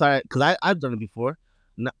downside, because I've done it before.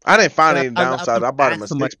 I didn't find any downside. I bought him a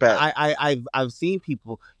 6-pack. I've seen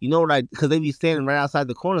people, you know what, because they be standing right outside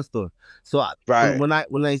the corner store. So when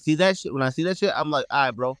I see that shit, I'm like, all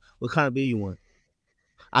right, bro, what kind of beer you want?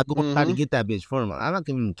 I go try to get that bitch for him. I'm not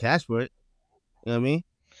giving him cash for it. You know what I mean?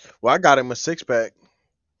 Well, I got him a 6-pack.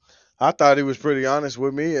 I thought he was pretty honest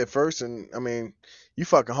with me at first, and I mean, you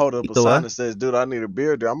fucking hold up a sign that says, "Dude, I need a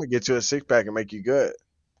beer, dude. I'm gonna get you a 6-pack and make you good."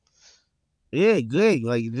 Yeah, good.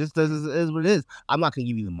 Like, just is what it is. I'm not gonna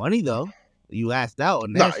give you the money though. You asked out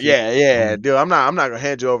on that. Dude. I'm not gonna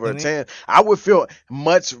hand you over a 10. I would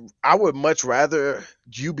much rather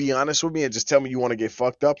you be honest with me and just tell me you want to get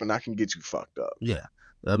fucked up, and I can get you fucked up. Yeah,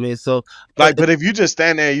 I mean, so like, but if you just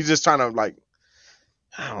stand there, you just trying to like,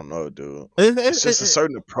 I don't know, dude. It's just a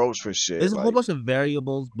certain approach for shit. There's a whole bunch of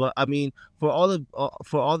variables, but I mean, for all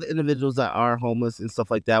the individuals that are homeless and stuff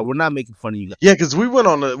like that, we're not making fun of you guys. Yeah, because we went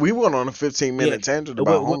on a 15-minute tangent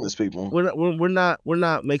about homeless people. We're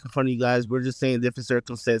not making fun of you guys. We're just saying different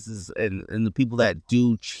circumstances and the people that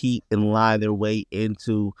do cheat and lie their way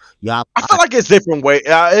into y'all. I feel like it's different way.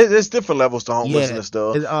 It's different levels to homelessness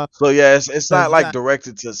though. So yeah, it's not like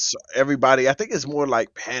directed to everybody. I think it's more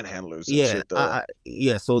like panhandlers. And shit, though.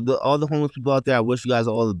 So all the homeless people out there, I wish you guys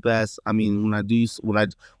all the best. I mean, when I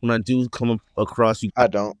do come across you, I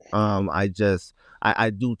don't. I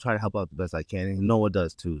do try to help out the best I can, and Noah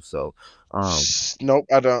does too. So, Nope,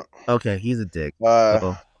 I don't. okay, he's a dick.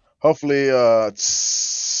 So Hopefully,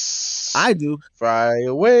 I do. fry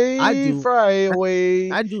away, I do. fry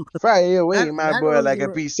away, I do. fry away, my boy, like a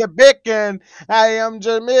piece of bacon. I am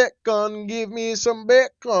Jamaican. Give me some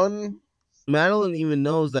bacon. Madeline even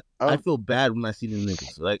knows that I feel bad when I see the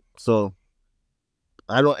niggas. Like, so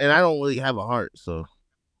I don't really have a heart. So,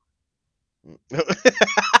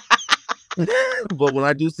 but when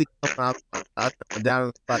I do see him down in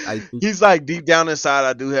the spot, I do. He's like deep down inside,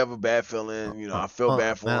 I do have a bad feeling. You know, I feel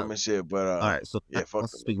bad for him and shit. But all right, so yeah, fuck.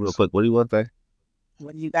 Let's speak real quick. What do you want to say?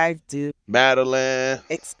 What do you guys do? Madeline.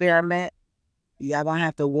 Experiment. Y'all gonna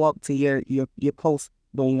have to walk to your post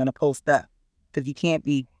when you're gonna post up, because you can't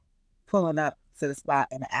be pulling up to the spot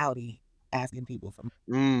in the Audi asking people for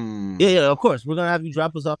money. Yeah, of course. We're gonna have you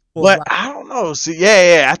drop us off. But I don't know. See,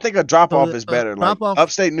 yeah, I think a drop off is better. Like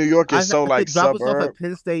upstate New York is so like drop suburb. us off at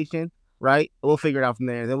Penn Station, right? We'll figure it out from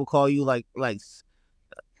there. Then we'll call you like.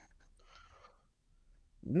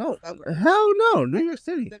 No, hell no, New York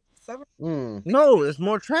City. No, there's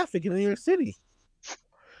more traffic in New York City.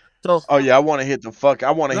 So, oh yeah, I want to hit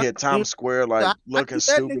Times Square, like looking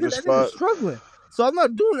stupid as fuck. Struggling, so I'm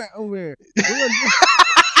not doing that over here.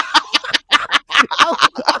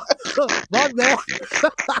 My bad.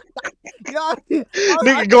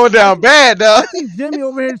 Nigga going down bad, though. I see Jimmy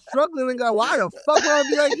over here struggling and go, why the fuck would I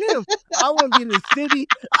be like him? I want to be in the city.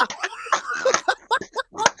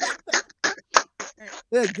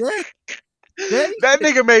 Yeah, great. That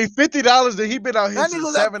nigga made $50 and he been out here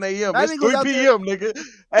since 7 a.m. It's 3 p.m. nigga.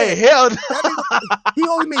 Hey, hell no. He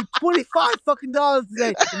only made $25 fucking dollars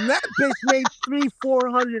today. And that bitch made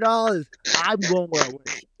 $300-$400. I'm going where I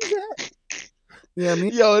went. You know what I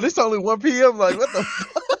mean? Yo, it's only 1 p.m. Like, what the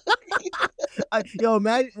fuck?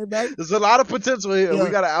 Imagine. There's a lot of potential here. We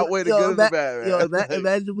gotta outweigh the good and the bad, man.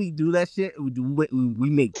 Imagine we do that shit. We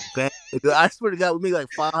make bad. I swear to God, we make like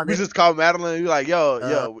 $500. We just call Madeline and be like,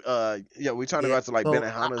 yo, we trying to go out to like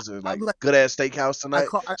Benihana's or like good ass steakhouse tonight.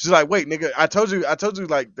 She's like, wait, nigga, I told you,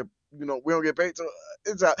 like we don't get paid. So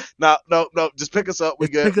it's out. No, just pick us up. We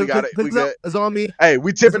good. We got it. We good. It's on me. Hey,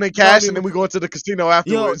 we tipping in cash and then we go into the casino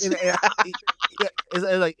afterwards. It's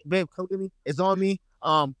like, babe, come get me. It's on me.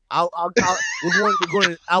 We're going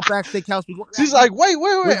to Outback Steakhouse. She's like, wait.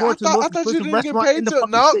 I thought you didn't get paid to.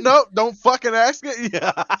 No, don't fucking ask it.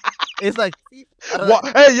 Yeah. It's like,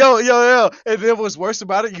 hey, yo. And then what's worse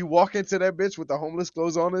about it, you walk into that bitch with the homeless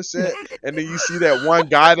clothes on and shit, and then you see that one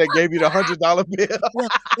guy that gave you the $100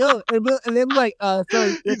 bill. And then like,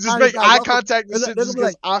 sir, you just make eye contact and shit just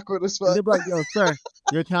gets awkward as fuck. They're like, yo, sir,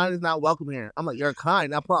 your kind is not welcome here. I'm like, you're kind,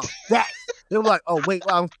 not problem. They were like, oh wait,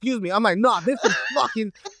 excuse me. I'm like, no, this is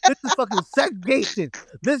fucking segregation.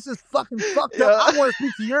 This is fucking fucked up. I want to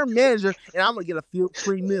speak to your manager, and I'm gonna get a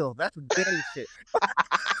free meal. That's a damn shit.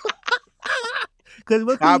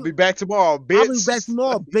 I'll be back tomorrow,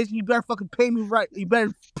 bitch. You better fucking pay me right. You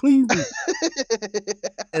better please me.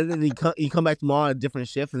 And then you come back tomorrow on a different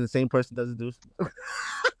shift, and the same person doesn't do it.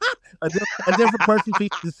 A different person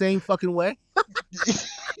treats you the same fucking way.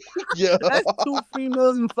 Yeah, that's 2 free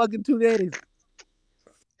meals in fucking 2 days.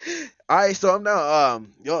 All right, so I'm now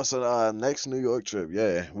so next New York trip,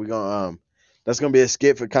 yeah, we gonna that's gonna be a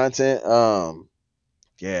skit for content.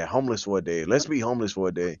 Yeah, homeless for a day. Let's be homeless for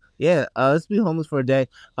a day. Yeah, let's be homeless for a day.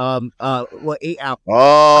 8 hours?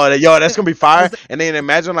 Oh, that's gonna be fire. And then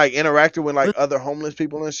imagine like interacting with like other homeless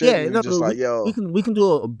people and shit. Yeah, and just like we can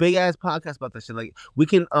do a big ass podcast about that shit. Like we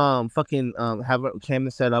can have a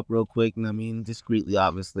camera set up real quick. And I mean discreetly,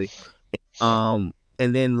 obviously. And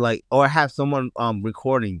then like or have someone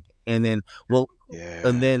recording, and then we'll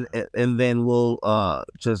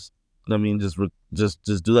just. I mean, just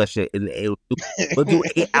do that shit, and we'll do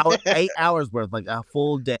 8 hours worth, like a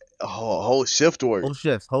full day, whole shift work,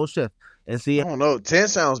 whole shift, and see. I don't know, 10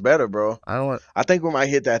 sounds better, bro. I think we might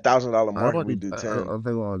hit that $1,000 mark. We do 10. I don't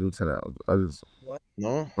think we want to do 10 hours.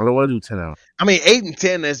 No, I don't want to do 10 hours. I mean, 8 and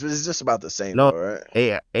 10 is just about the same. No, though,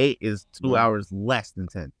 right? 8 is 2 hours less than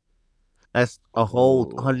 10. That's a whole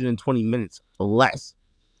 120 minutes less.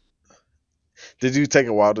 Did you take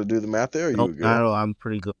a while to do the math there? Or you were good? I don't know. I'm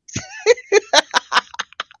pretty good.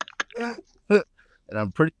 And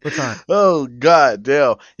I'm pretty good time. Oh god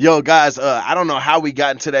damn. Yo guys, I don't know how we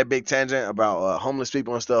got into that big tangent about homeless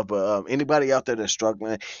people and stuff, but anybody out there that's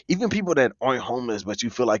struggling, even people that aren't homeless but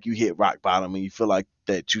you feel like you hit rock bottom and you feel like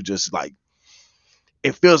that you just like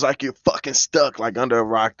it feels like you're fucking stuck like under a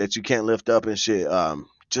rock that you can't lift up and shit.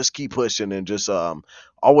 Just keep pushing and just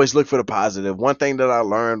always look for the positive. One thing that I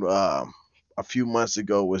learned a few months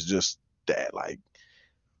ago was just that, like,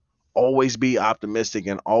 always be optimistic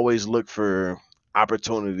and always look for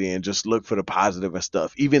opportunity and just look for the positive and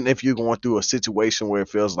stuff. Even if you're going through a situation where it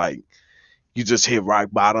feels like you just hit rock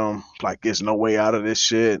bottom, like there's no way out of this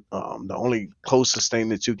shit. The only closest thing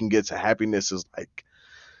that you can get to happiness is like,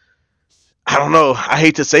 I don't know. I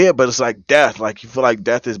hate to say it, but it's like death. Like you feel like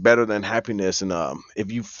death is better than happiness, and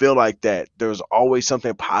if you feel like that, there's always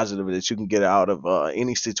something positive that you can get out of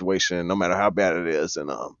any situation, no matter how bad it is.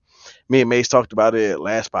 And me and Mace talked about it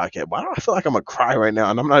last podcast. Why do I feel like I'm gonna cry right now?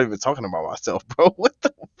 And I'm not even talking about myself, bro. What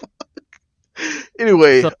the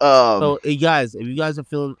anyway? So hey guys, if you guys are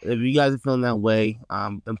feeling that way,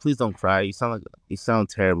 then please don't cry. You sound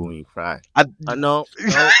terrible when you cry. No.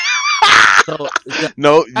 So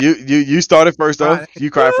no, you started first though. You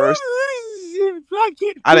cried first.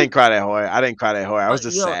 I didn't cry that hard. I was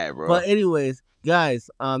just sad, bro. But anyways, guys,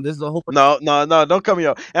 this is a whole. No, don't come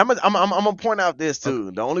here. I'm gonna point out this too.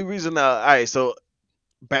 Okay. The only reason, all right, so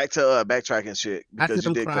back to backtracking shit because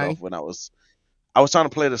you did cut off when I was trying to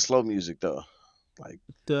play the slow music though, like,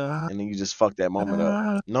 and then you just fucked that moment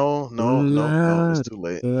up. No, it's too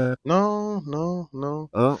late. No.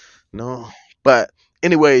 But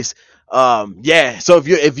anyways, yeah. So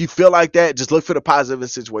if you feel like that, just look for the positive in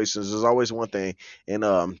situations. There's always one thing, and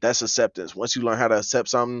that's acceptance. Once you learn how to accept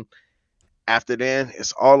something, after then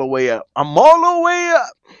it's all the way up. I'm all the way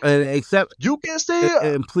up. And accept you can stay up.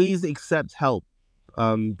 And please accept help.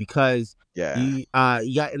 Because you got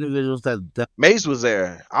individuals that Maze was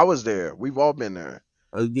there. I was there. We've all been there.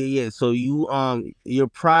 Yeah. So you your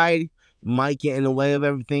pride might get in the way of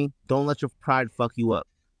everything. Don't let your pride fuck you up.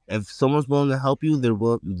 If someone's willing to help you, they're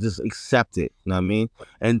willing, just accept it. You know what I mean?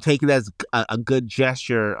 And take it as a good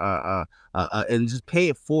gesture, and just pay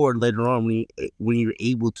it forward later on when you're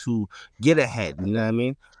able to get ahead. You know what I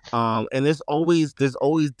mean? And there's always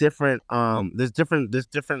different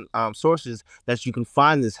sources that you can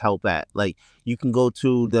find this help at. Like you can go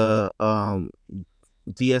to the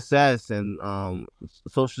DSS and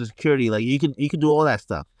Social Security. Like you can do all that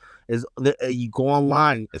stuff. You go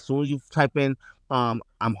online as soon as you type in I'm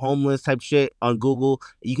homeless type shit on Google,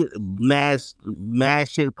 you could mass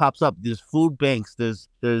shit pops up. There's food banks, there's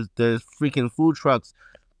freaking food trucks.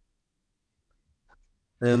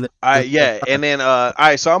 And and then all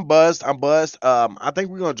right, so I'm buzzed. I think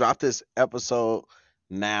we're gonna drop this episode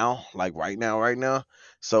now, like right now.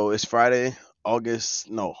 So it's Friday,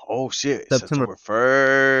 September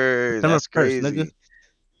 1st. That's crazy. Nigga.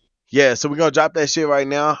 Yeah, so we're gonna drop that shit right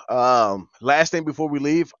now. Last thing before we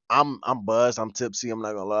leave, I'm buzzed, I'm tipsy, I'm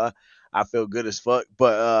not gonna lie. I feel good as fuck.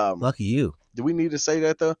 But lucky you. Do we need to say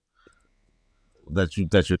that though? That you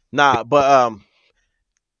Nah, but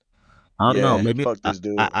I don't know, maybe fuck this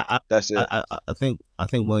dude. That's it. I think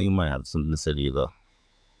William might have something to say to you though.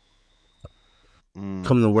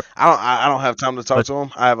 Come to work. I don't have time to talk to him.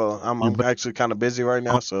 I'm actually kind of busy right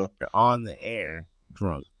now, so you're on the air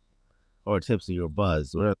drunk. Or tipsy or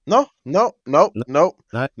buzz. No. I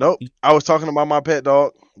was talking about my pet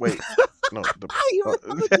dog. Wait, no.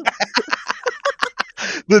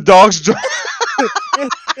 The dog's drunk.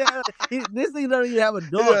 This thing don't even have a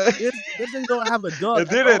dog. Yeah. This thing don't have a dog. And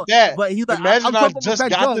then at that, but he's like, imagine I just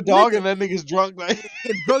got the dog and that nigga's drunk. Like,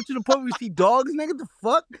 get drunk to the point where you see dogs, nigga. The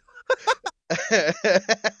fuck?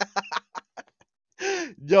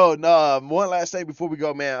 Yo, no. One last thing before we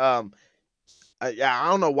go, man. I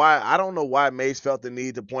don't know why Mace felt the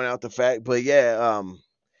need to point out the fact, but yeah,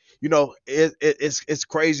 you know, it's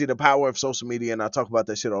crazy the power of social media, and I talk about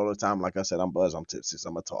that shit all the time. Like I said, I'm buzzed, I'm tipsy, so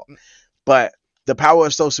I'm gonna talk. But the power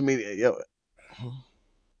of social media, yo,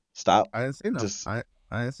 stop. I didn't say no.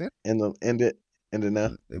 I didn't say it. End it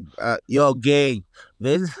now. Yo, gang,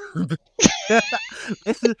 this has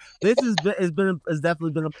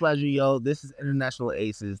definitely been a pleasure, yo. This is International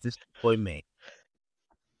Aces. This is boy May.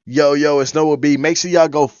 Yo, it's Noah B. Make sure y'all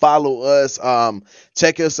go follow us.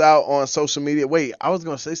 Check us out on social media. Wait, I was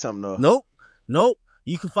gonna say something though. Nope.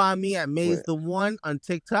 You can find me at Maze the One on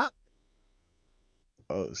TikTok.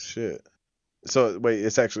 Oh shit. So wait,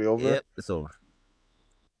 it's actually over? Yep, it's over.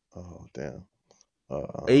 Oh damn.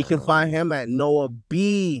 And you can find him at Noah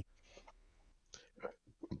B.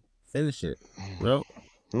 Finish it, bro.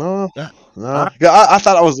 No. I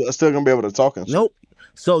thought I was still gonna be able to talk and shit. Nope.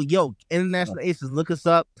 So yo, International Aces, look us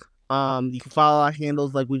up. You can follow our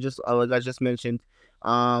handles like I just mentioned.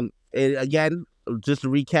 Again, just to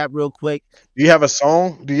recap real quick. Do you have a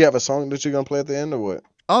song? Do you have a song that you're gonna play at the end or what?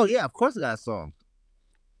 Oh yeah, of course I got a song.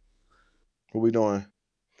 What we doing?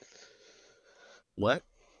 What?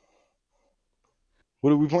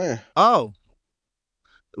 What are we playing? Oh.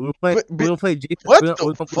 We're gonna play what?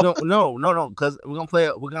 No, because we're gonna play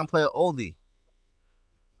an oldie.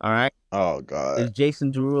 All right. Oh God. It's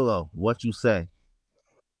Jason Derulo. What you say?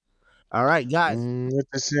 All right, guys. What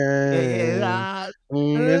you say? What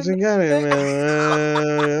What you got in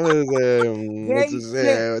there? What you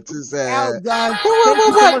say? What you say? out, guys. What Thank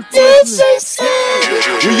you so much for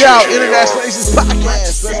listening. We out. International Aces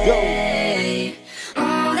Podcast. Let's go.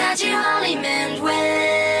 Oh, that you only meant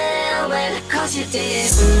well, cause you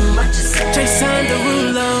did what you said. Jason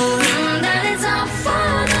Derulo. That it's all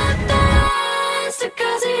for the best,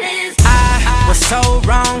 because it is. I was so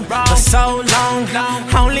wrong for so long,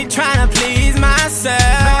 only trying to please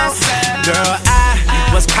myself. Girl,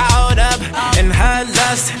 I was caught up in her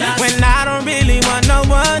lust when I don't really want no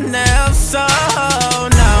one else. So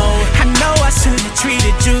no, I know I should have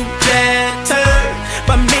treated you better,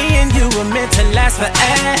 but me and you were meant to last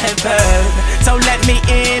forever. So let me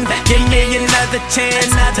in, give me another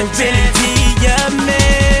chance to really be your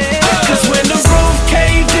man. Cause when the roof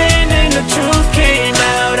caved in and the truth came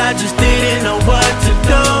out, I just didn't know what to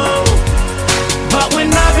do. But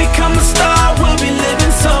when I become a star, we'll be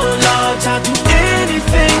living so large, I'll do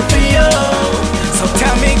anything for you. So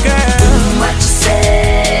tell me, girl, What you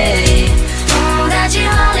say? Oh, that you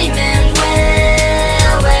only meant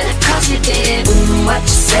well, cause you did what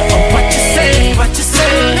you say. what you say, what you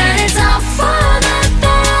say. That it's all for the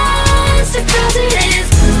best, because it is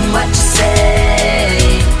what you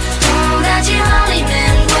say. Oh, that you only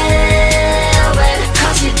meant well,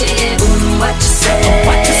 cause you did what you say.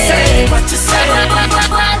 What you say, what you say.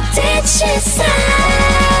 What did she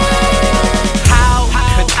say? How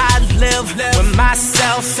could I live with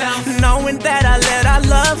myself, knowing that I let our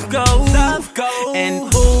love go? And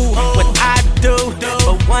ooh, what I do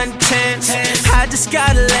for one chance, I just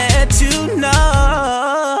gotta let you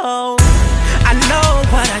know. I know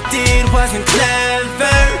what I did wasn't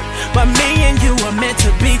clever, but me and you were meant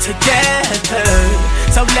to be together.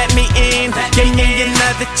 So let me in, give me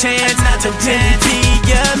another chance to really be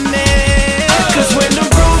your man. Cause when the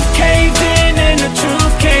roof caved in and the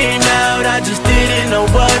truth came out, I just didn't know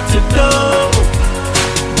what to do.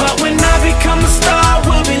 But when I become a star,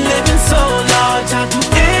 we'll be living so large, I'll do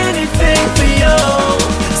anything for you.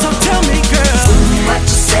 So tell me, girl, What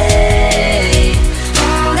you say?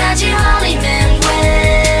 Oh, that you only meant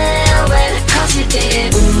well, cause you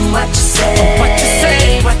did what you say. what you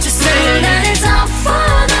say, what you say. That it's all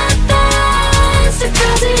for the best,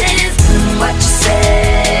 because it is what you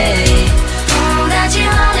say. Oh, that you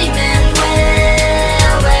only meant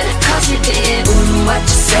well, cause you did what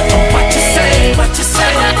you say. What you say, what you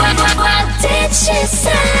say. What did she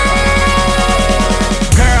say?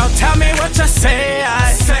 Girl, tell me what you say.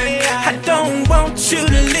 I don't want you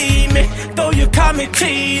to leave me, though you caught me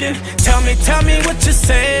cheating. Tell me what you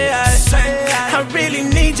say. I really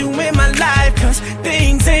need you in my life, cause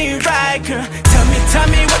things ain't right, girl. Tell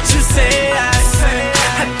me what you say.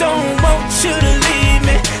 I don't want you to leave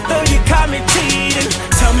me, though you caught me cheating.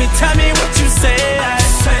 Tell me what you say.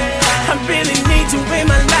 I really need you in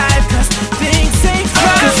my life, cause things ain't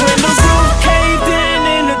right. Cause when the roof caved in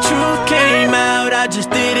and the truth came out, I just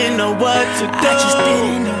didn't know what to do.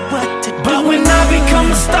 But when I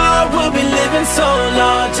become a star, we'll be living so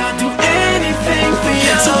large,